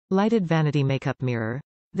Lighted Vanity Makeup Mirror.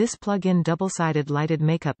 This plug-in double-sided lighted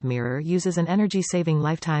makeup mirror uses an energy-saving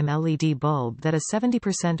lifetime LED bulb that is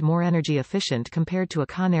 70% more energy efficient compared to a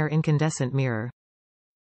Conair Incandescent mirror.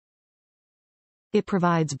 It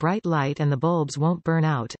provides bright light and the bulbs won't burn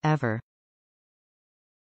out, ever.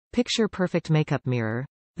 Picture Perfect Makeup Mirror.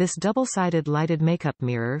 This double-sided lighted makeup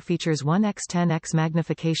mirror features 10x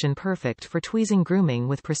magnification, perfect for tweezing grooming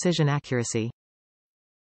with precision accuracy.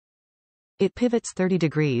 It pivots 30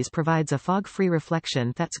 degrees, provides a fog-free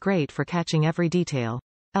reflection that's great for catching every detail.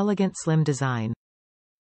 Elegant slim design.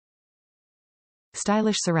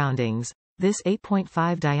 Stylish surroundings. This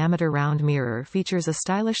 8.5 diameter round mirror features a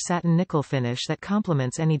stylish satin nickel finish that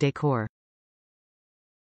complements any decor.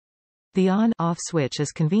 The on-off switch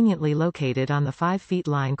is conveniently located on the 5-feet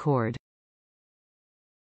line cord.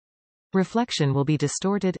 Reflection will be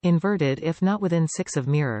distorted, inverted if not within 6 of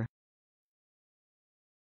mirror.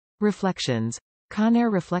 Reflections.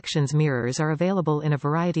 Conair Reflections mirrors are available in a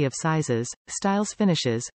variety of sizes, styles,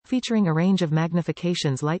 finishes, featuring a range of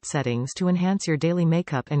magnifications, light settings to enhance your daily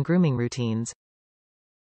makeup and grooming routines.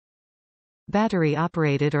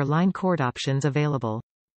 Battery-operated or line cord options available.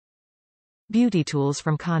 Beauty tools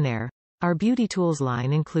from Conair. Our beauty tools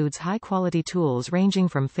line includes high-quality tools ranging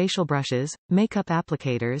from facial brushes, makeup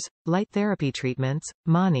applicators, light therapy treatments,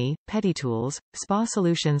 mani, pedi tools, spa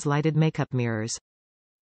solutions, lighted makeup mirrors.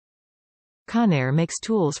 Conair makes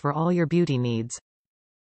tools for all your beauty needs.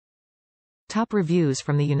 Top reviews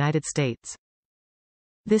from the United States.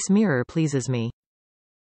 This mirror pleases me.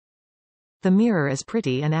 The mirror is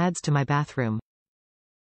pretty and adds to my bathroom.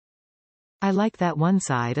 I like that one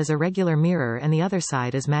side is a regular mirror and the other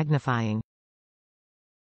side is magnifying.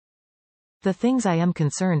 The things I am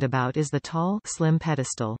concerned about is the tall, slim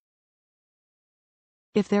pedestal.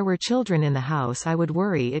 If there were children in the house, I would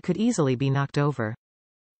worry it could easily be knocked over.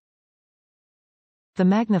 The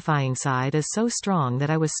magnifying side is so strong that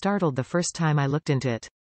I was startled the first time I looked into it.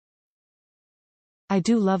 I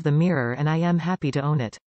do love the mirror and I am happy to own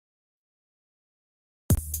it.